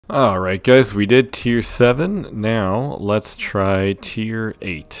Alright guys, we did tier 7, now let's try tier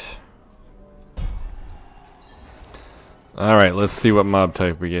 8. Alright, let's see what mob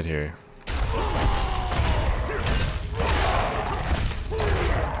type we get here.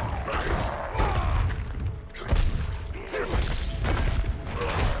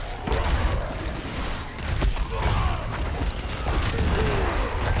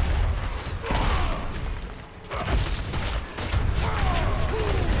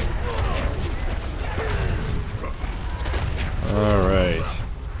 Alright.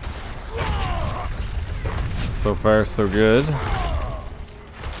 So far, so good.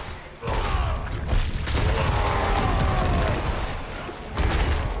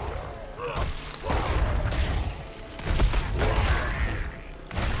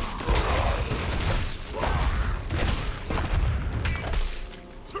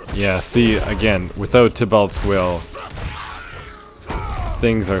 Yeah, see, again, without Tybalt's will,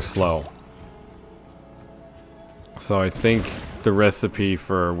 things are slow. So I think the recipe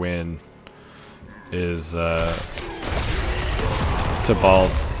for a win is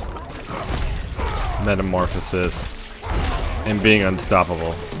Tybalt's metamorphosis and being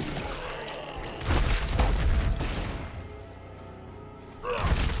unstoppable.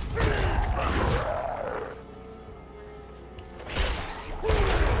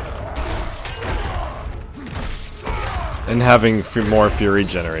 And having more Fury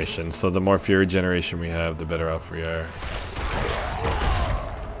generation. So the more Fury generation we have, the better off we are.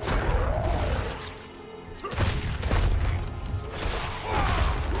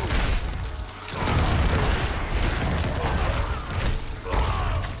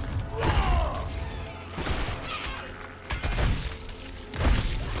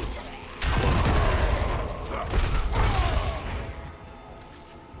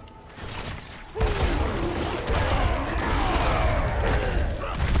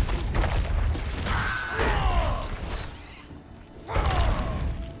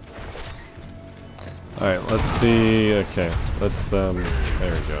 Alright, let's see. Okay, let's, there we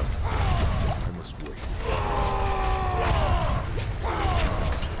go. I must wait.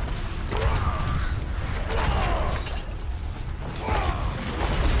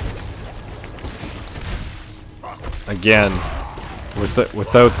 Again,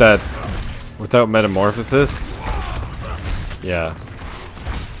 without metamorphosis, yeah.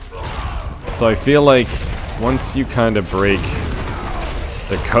 So I feel like once you kind of break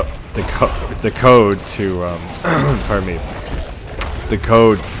the code to pardon me, the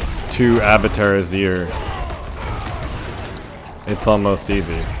code to Abattoir's ear, it's almost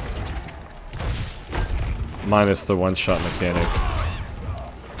easy, minus the one-shot mechanics.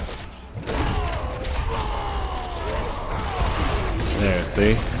 There,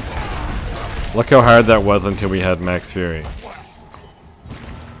 see? Look how hard that was until we had Max Fury.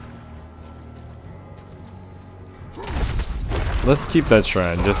 Let's keep that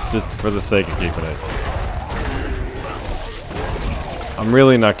shrine, just for the sake of keeping it. I'm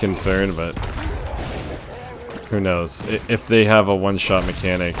really not concerned, but who knows? If they have a one-shot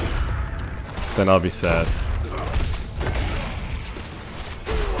mechanic, then I'll be sad.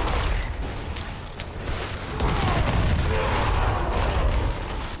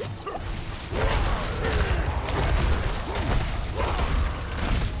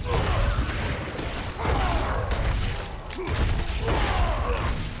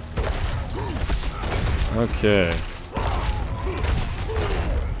 Okay.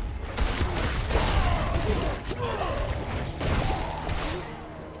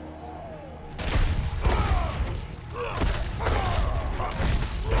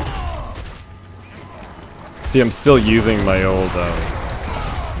 See, I'm still using my old,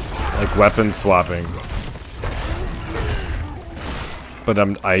 like, weapon swapping. But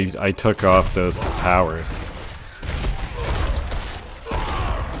I took off those powers.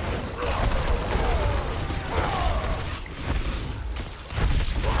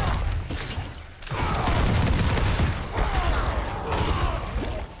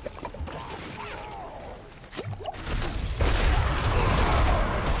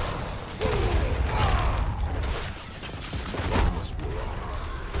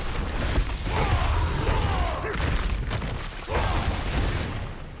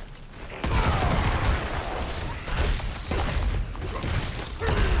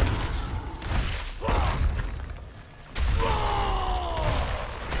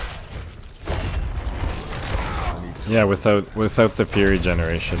 Yeah, without the Fury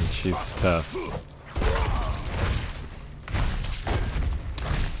generation, she's tough.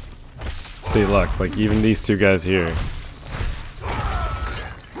 See, look, like even these two guys here.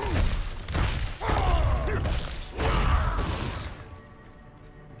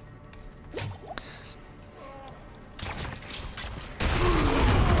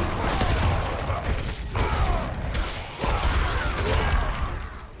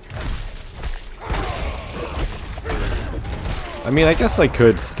 I mean, I guess I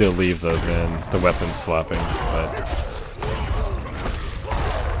could still leave those in, the weapon swapping, but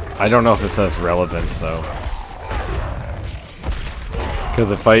I don't know if it's as relevant though.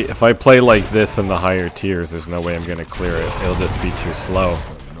 Because if I play like this in the higher tiers, there's no way I'm gonna clear it. It'll just be too slow.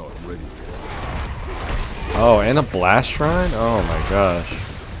 Oh, and a blast shrine? Oh my gosh.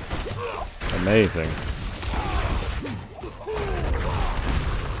 Amazing.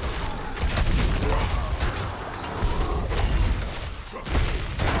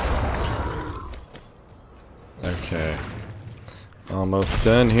 Okay. Almost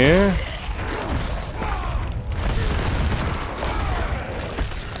done here.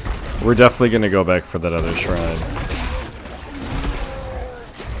 We're definitely gonna go back for that other shrine.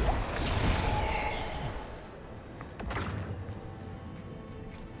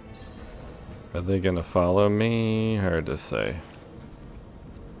 Are they gonna follow me? Hard to say.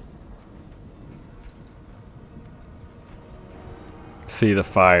 See the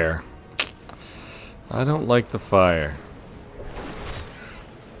fire. I don't like the fire.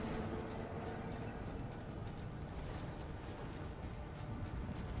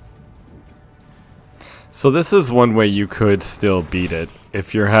 So this is one way you could still beat it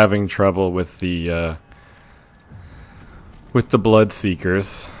if you're having trouble with the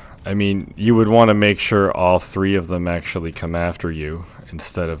Bloodseekers. I mean, you would want to make sure all three of them actually come after you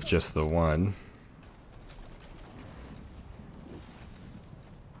instead of just the one.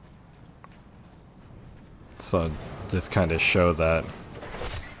 So just kind of show that.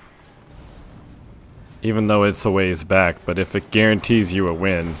 Even though it's a ways back, but if it guarantees you a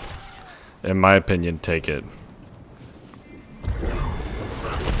win, in my opinion, take it.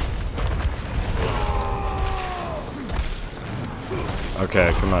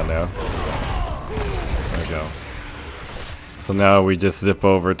 Okay, come on now. There we go. So now we just zip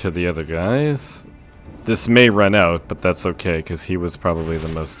over to the other guys. This may run out, but that's okay, because he was probably the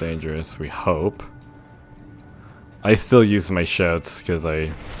most dangerous, we hope. I still use my shouts, because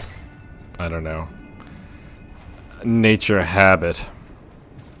I don't know. Nature habit.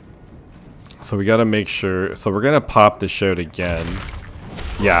 So we gotta make sure, so we're gonna pop the shout again.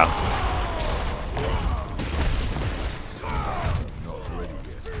 Yeah.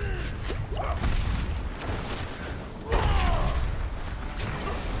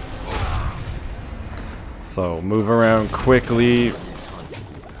 So move around quickly.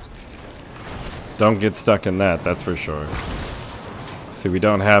 Don't get stuck in that, that's for sure. See, we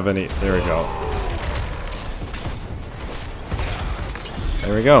don't have any, there we go.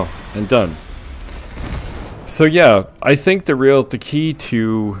 There we go, and done. So yeah, I think the key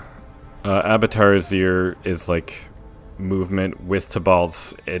to Abattoir's Ear is like movement with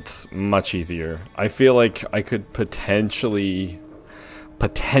Tibalt's. It's much easier. I feel like I could potentially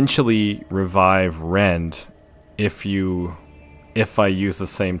revive Rend if I use the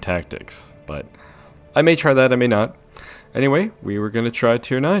same tactics, but I may try that, I may not. Anyway, we were gonna try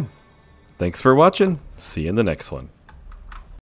tier 9. Thanks for watching. See you in the next one.